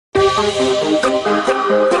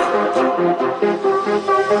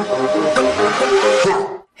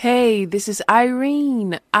Hey, this is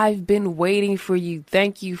Irene. I've been waiting for you.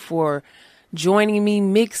 Thank you for joining me,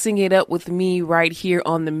 mixing it up with me right here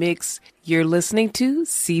on The Mix. You're listening to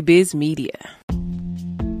CBiz Media.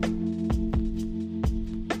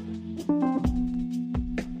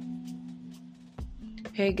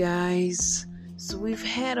 Hey guys, so we've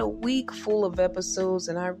had a week full of episodes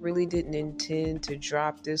and I really didn't intend to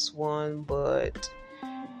drop this one, but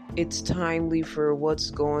it's timely for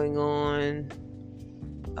what's going on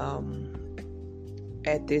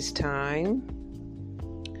at this time.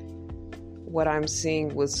 What I'm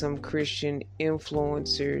seeing with some Christian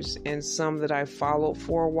influencers and some that I followed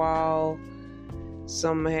for a while.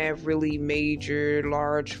 Some have really major,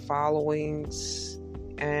 large followings,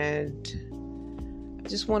 and I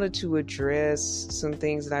just wanted to address some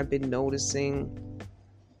things that I've been noticing.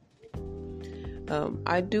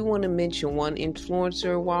 I do want to mention one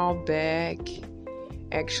influencer a while back.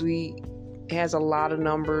 Actually has a lot of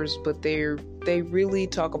numbers, but they really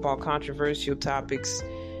talk about controversial topics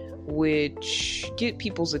which get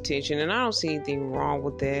people's attention, and I don't see anything wrong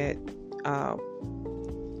with that.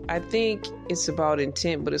 I think it's about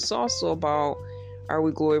intent, but it's also about, are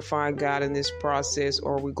we glorifying God in this process,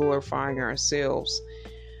 or are we glorifying ourselves?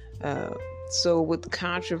 So with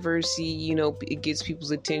controversy, it gets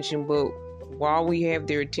people's attention, but while we have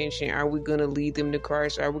their attention, are we going to lead them to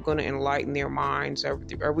Christ? Are we going to enlighten their minds? Are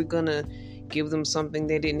we going to give them something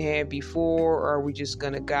they didn't have before? Or are we just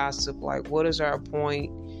going to gossip? Like, what is our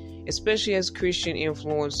point? Especially as Christian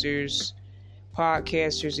influencers,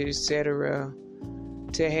 podcasters, etc.,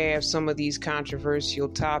 to have some of these controversial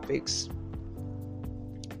topics.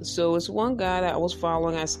 So it's one guy that I was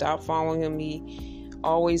following. I stopped following him. He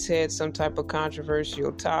always had some type of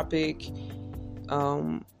controversial topic.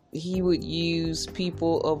 He would use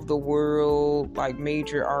people of the world, like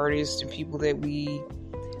major artists and people that we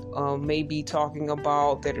may be talking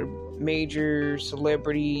about that are major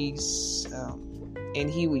celebrities, and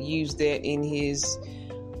he would use that in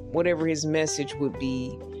whatever his message would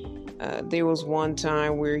be. There was one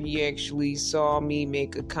time where he actually saw me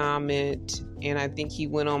make a comment, and I think he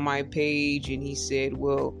went on my page and he said,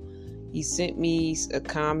 well, he sent me a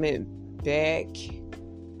comment back,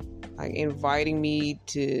 like inviting me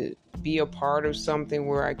to be a part of something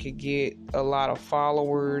where I could get a lot of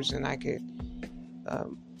followers and I could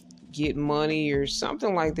get money or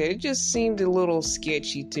something like that. It just seemed a little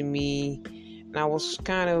sketchy to me, and I was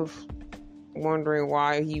kind of wondering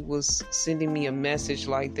why he was sending me a message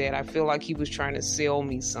like that. I feel like he was trying to sell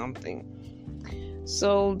me something.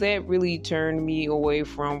 So that really turned me away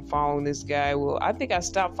from following this guy. Well, I think I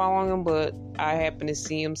stopped following him, but I happened to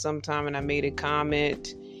see him sometime and I made a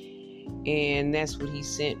comment, and that's what he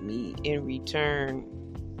sent me in return,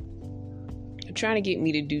 trying to get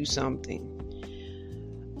me to do something.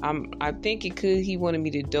 I think he wanted me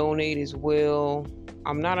to donate as well.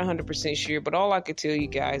 I'm not 100% sure, but all I could tell you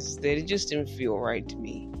guys is that it just didn't feel right to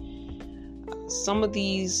me. Some of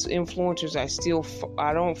these influencers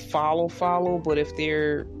I don't follow, but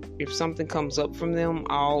if something comes up from them,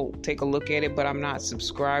 I'll take a look at it, but I'm not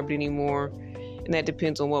subscribed anymore. And that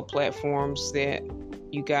depends on what platforms that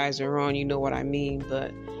you guys are on, you know what I mean.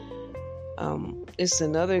 But it's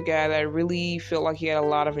another guy that I really felt like he had a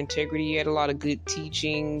lot of integrity. He had a lot of good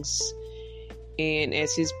teachings. And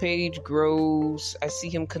as his page grows, I see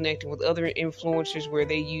him connecting with other influencers where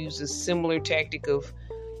they use a similar tactic of,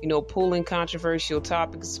 pulling controversial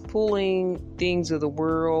topics, pulling things of the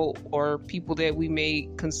world or people that we may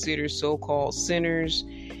consider so-called sinners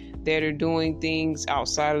that are doing things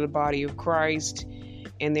outside of the body of Christ.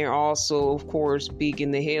 And they're also, of course, big in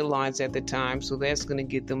the headlines at the time. So that's going to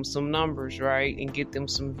get them some numbers, right? And get them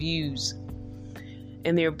some views.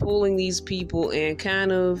 And they're pulling these people and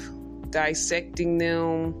kind of dissecting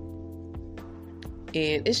them.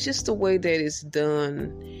 And it's just the way that it's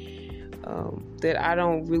done that I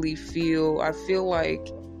don't really feel. I feel like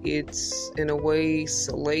it's, in a way,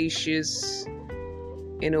 salacious.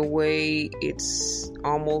 In a way, it's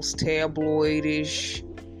almost tabloidish.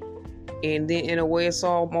 And then in a way, it's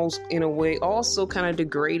almost, in a way, also kind of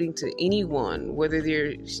degrading to anyone, whether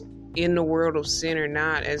they're in the world of sin or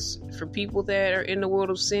not. As for people that are in the world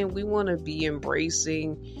of sin, we want to be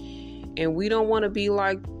embracing, and we don't want to be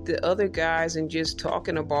like the other guys and just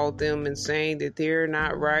talking about them and saying that they're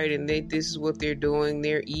not right and this is what they're doing.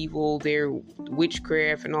 They're evil, they're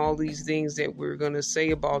witchcraft, and all these things that we're going to say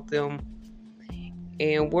about them.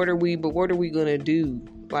 And what are we going to do?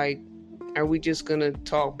 Like, are we just going to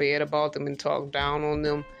talk bad about them and talk down on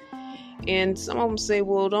them? And some of them say,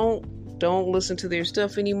 well, don't listen to their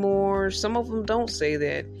stuff anymore. Some of them don't say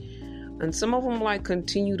that. And some of them like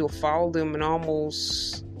continue to follow them and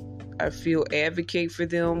almost, I feel, advocate for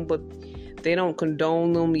them, but they don't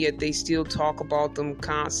condone them, yet they still talk about them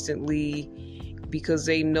constantly because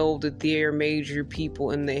they know that they're major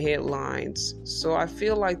people in the headlines. So I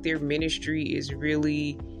feel like their ministry is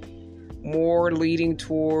really more leading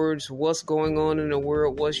towards what's going on in the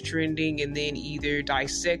world, what's trending, and then either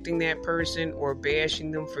dissecting that person or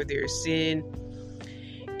bashing them for their sin.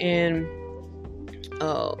 And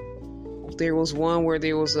there was one where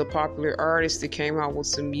there was a popular artist that came out with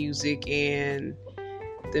some music, and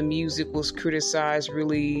the music was criticized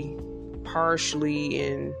really harshly,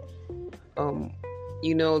 and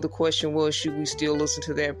the question was, should we still listen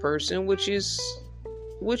to that person, which is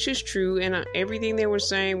true, and everything they were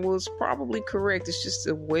saying was probably correct. It's just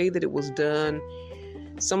the way that it was done.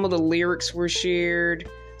 Some of the lyrics were shared,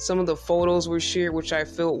 some of the photos were shared, which I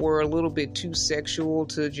felt were a little bit too sexual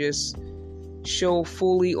to just show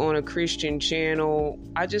fully on a Christian channel.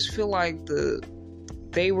 I just feel like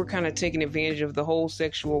they were kind of taking advantage of the whole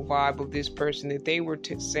sexual vibe of this person that they were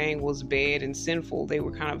saying was bad and sinful. They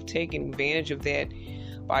were kind of taking advantage of that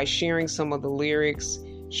by sharing some of the lyrics,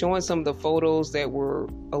 showing some of the photos that were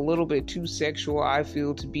a little bit too sexual, I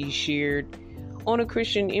feel, to be shared on a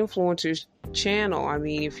Christian influencer's channel. I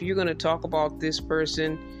mean, if you're going to talk about this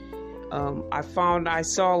person, I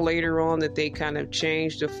saw later on that they kind of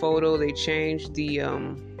changed the photo. They changed the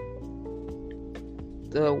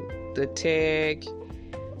tag.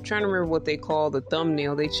 I'm trying to remember what they call the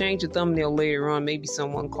thumbnail. They changed the thumbnail later on. Maybe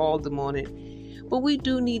someone called them on it. But we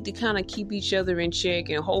do need to kind of keep each other in check,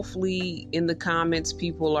 and hopefully in the comments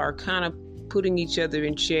people are kind of putting each other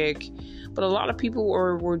in check. But a lot of people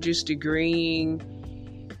were just agreeing,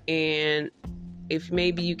 and if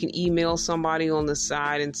maybe you can email somebody on the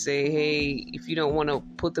side and say, hey, if you don't want to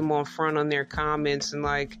put them on front on their comments, and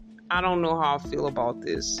like, I don't know how I feel about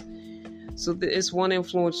this. So it's one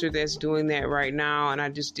influencer that's doing that right now, and I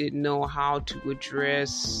just didn't know how to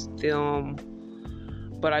address them.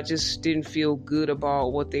 But I just didn't feel good about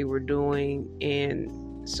what they were doing.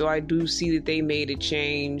 And so I do see that they made a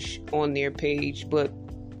change on their page. But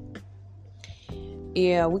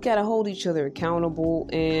yeah, we got to hold each other accountable.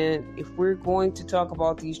 And if we're going to talk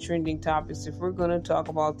about these trending topics, if we're going to talk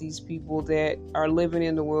about these people that are living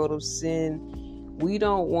in the world of sin, we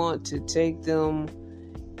don't want to take them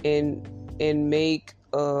and make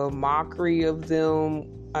a mockery of them.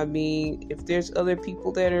 I mean, if there's other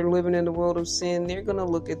people that are living in the world of sin, they're going to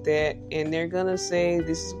look at that and they're going to say,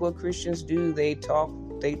 this is what Christians do. They talk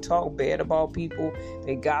bad about people.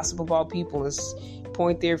 They gossip about people and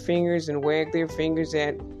point their fingers and wag their fingers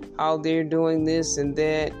at how they're doing this and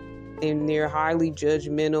that. And they're highly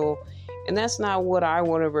judgmental. And that's not what I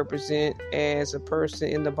want to represent as a person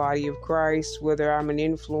in the body of Christ, whether I'm an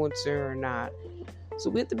influencer or not. So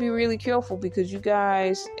we have to be really careful, because you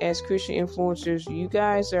guys, as Christian influencers, you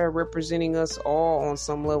guys are representing us all on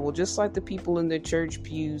some level, just like the people in the church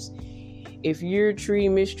pews. If you're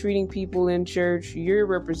mistreating people in church, you're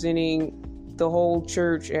representing the whole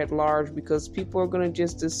church at large, because people are going to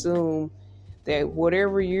just assume that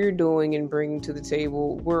whatever you're doing and bringing to the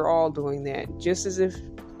table, we're all doing that. Just as if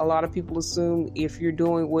a lot of people assume if you're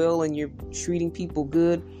doing well and you're treating people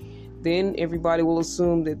good, then everybody will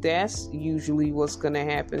assume that that's usually what's going to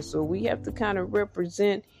happen. So we have to kind of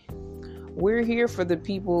represent. We're here for the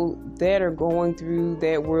people that are going through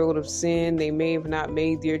that world of sin. They may have not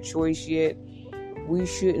made their choice yet. We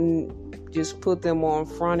shouldn't just put them on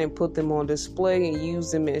front and put them on display and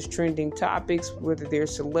use them as trending topics, whether they're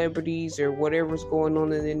celebrities or whatever's going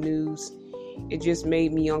on in the news. It just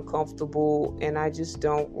made me uncomfortable, and I just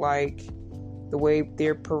don't like the way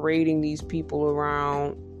they're parading these people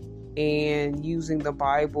around and using the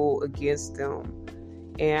Bible against them.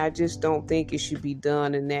 And I just don't think it should be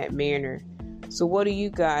done in that manner. So what do you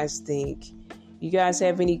guys think? You guys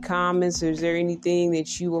have any comments? Or is there anything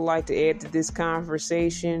that you would like to add to this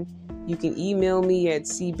conversation? You can email me at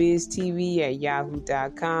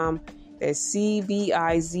cbiztv@yahoo.com. That's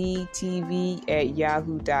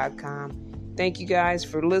cbiztv@yahoo.com. Thank you guys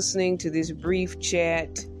for listening to this brief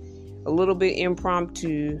chat. A little bit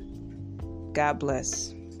impromptu. God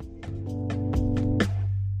bless.